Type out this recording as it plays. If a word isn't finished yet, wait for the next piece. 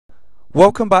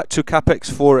Welcome back to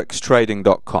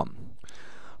CapexForexTrading.com.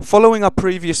 Following our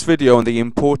previous video on the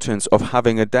importance of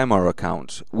having a demo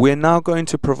account, we're now going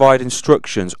to provide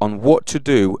instructions on what to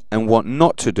do and what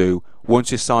not to do once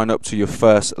you sign up to your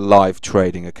first live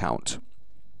trading account.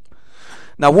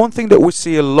 Now, one thing that we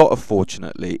see a lot of,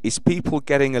 fortunately, is people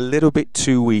getting a little bit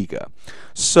too eager.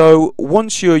 So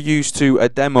once you're used to a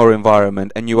demo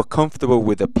environment and you are comfortable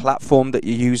with the platform that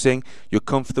you're using, you're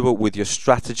comfortable with your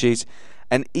strategies,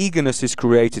 and eagerness is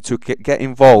created to get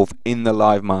involved in the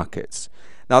live markets.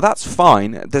 Now that's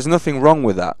fine, there's nothing wrong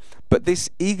with that, but this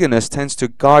eagerness tends to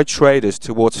guide traders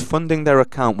towards funding their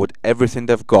account with everything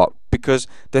they've got because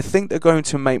they think they're going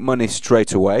to make money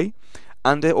straight away,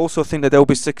 and they also think that they'll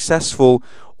be successful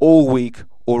all week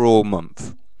or all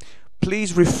month.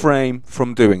 Please refrain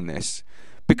from doing this,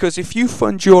 because if you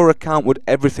fund your account with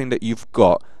everything that you've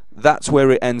got, that's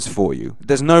where it ends for you.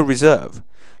 There's no reserve.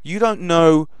 You don't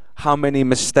know how many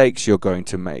mistakes you're going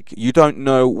to make. You don't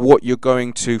know what you're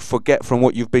going to forget from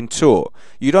what you've been taught.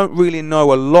 You don't really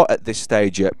know a lot at this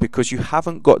stage yet because you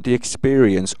haven't got the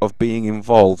experience of being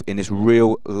involved in this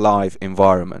real live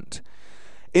environment.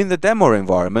 In the demo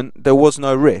environment, there was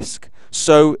no risk.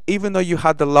 So even though you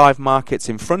had the live markets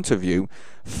in front of you,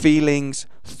 feelings,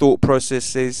 thought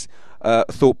processes,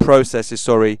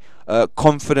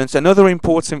 confidence and other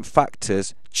important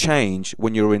factors change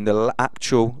when you're in the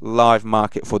actual live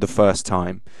market for the first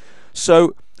time.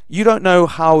 So you don't know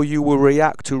how you will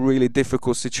react to really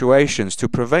difficult situations to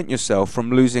prevent yourself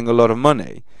from losing a lot of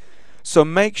money. So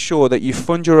make sure that you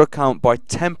fund your account by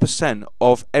 10%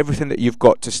 of everything that you've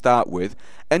got to start with,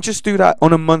 and just do that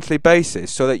on a monthly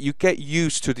basis so that you get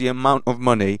used to the amount of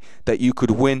money that you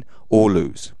could win or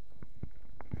lose.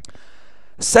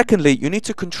 Secondly, you need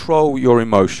to control your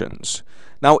emotions.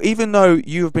 Now, even though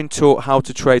you've been taught how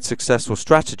to trade successful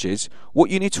strategies,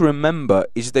 what you need to remember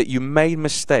is that you made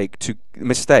mistakes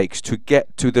to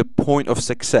get to the point of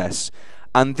success,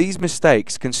 and these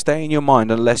mistakes can stay in your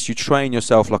mind unless you train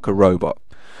yourself like a robot.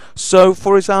 So,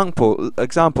 for example,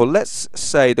 let's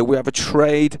say that we have a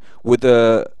trade with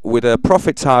a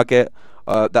profit target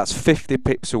that's 50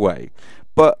 pips away,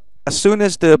 but as soon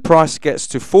as the price gets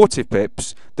to 40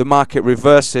 pips, the market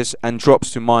reverses and drops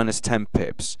to minus 10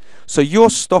 pips. So your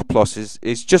stop loss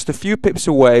is just a few pips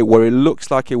away where it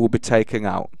looks like it will be taken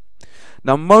out.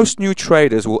 Now, most new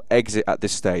traders will exit at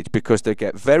this stage because they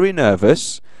get very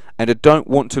nervous and they don't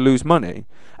want to lose money.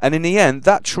 And in the end,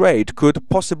 that trade could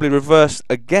possibly reverse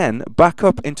again back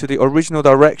up into the original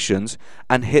directions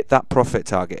and hit that profit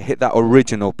target, hit that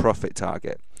original profit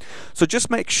target. So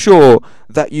just make sure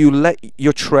that you let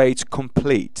your trades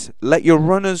complete. Let your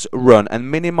runners run and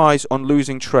minimize on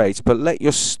losing trades, but let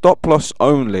your stop loss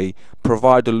only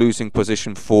provide a losing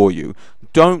position for you.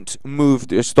 Don't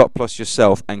move your stop loss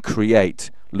yourself and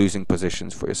create losing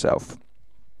positions for yourself.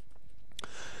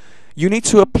 You need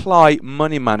to apply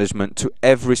money management to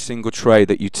every single trade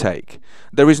that you take.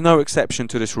 There is no exception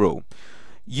to this rule.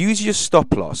 Use your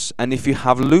stop loss, and if you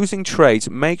have losing trades,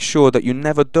 make sure that you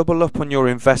never double up on your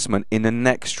investment in the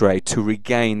next trade to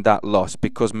regain that loss,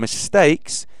 because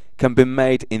mistakes can be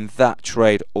made in that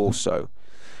trade also.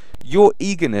 Your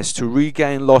eagerness to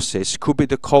regain losses could be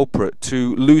the culprit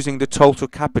to losing the total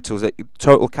capital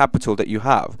that you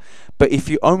have. But if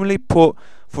you only put,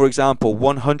 for example,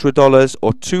 $100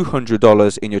 or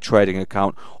 $200 in your trading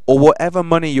account, or whatever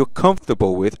money you're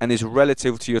comfortable with and is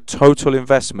relative to your total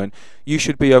investment, you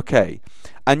should be okay.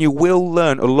 And you will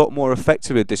learn a lot more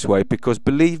effectively this way, because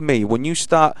believe me, when you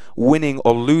start winning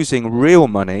or losing real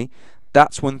money,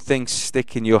 that's when things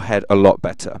stick in your head a lot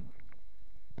better.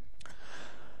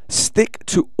 Stick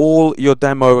to all your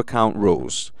demo account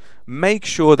rules. Make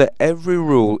sure that every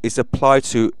rule is applied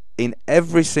to in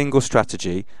every single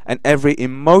strategy, and every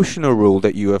emotional rule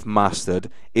that you have mastered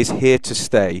is here to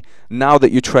stay now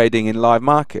that you're trading in live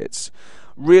markets.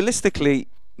 Realistically,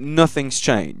 nothing's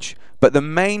changed, but the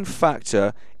main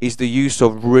factor is the use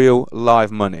of real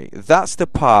live money. That's the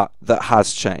part that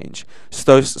has changed.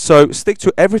 So stick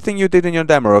to everything you did in your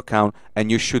demo account and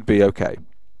you should be okay.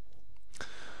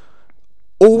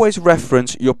 Always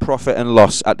reference your profit and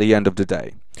loss at the end of the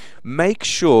day. Make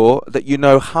sure that you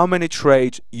know how many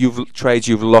trades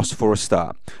you've lost for a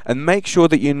start, and make sure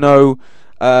that you know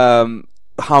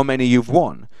how many you've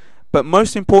won. But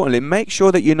most importantly, make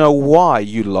sure that you know why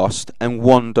you lost and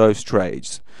won those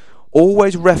trades.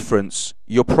 Always reference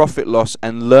your profit loss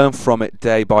and learn from it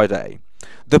day by day.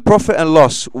 The profit and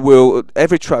loss will,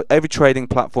 every trading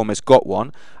platform has got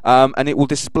one, and it will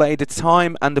display the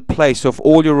time and the place of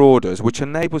all your orders, which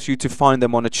enables you to find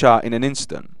them on a chart in an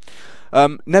instant.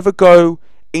 Never go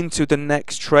into the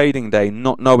next trading day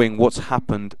not knowing what's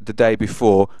happened the day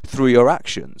before through your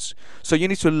actions. So you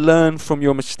need to learn from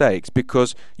your mistakes,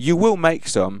 because you will make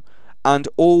some, and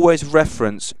always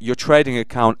reference your trading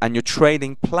account and your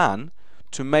trading plan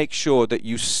to make sure that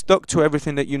you stuck to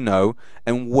everything that you know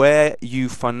and where you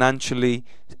financially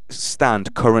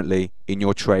stand currently in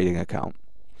your trading account.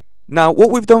 Now, what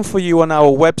we've done for you on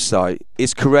our website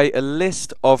is create a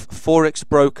list of Forex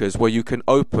brokers where you can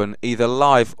open either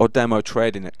live or demo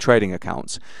trading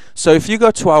accounts. So if you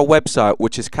go to our website,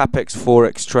 which is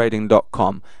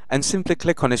capexforextrading.com, and simply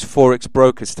click on this Forex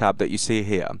brokers tab that you see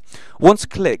here, once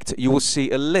clicked, you will see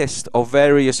a list of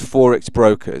various Forex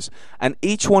brokers, and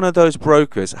each one of those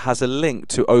brokers has a link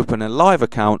to open a live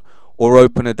account or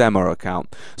open a demo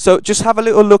account. So just have a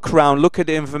little look around, look at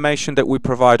the information that we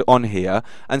provide on here,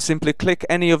 and simply click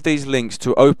any of these links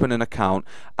to open an account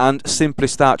and simply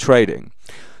start trading.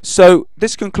 So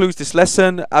this concludes this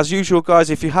lesson. As usual, guys,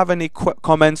 if you have any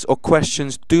comments or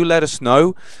questions, do let us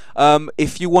know.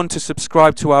 If you want to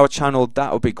subscribe to our channel,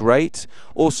 that would be great.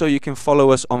 Also, you can follow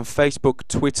us on Facebook,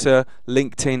 Twitter,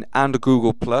 LinkedIn and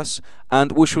Google+,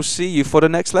 and we shall see you for the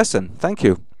next lesson. Thank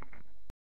you.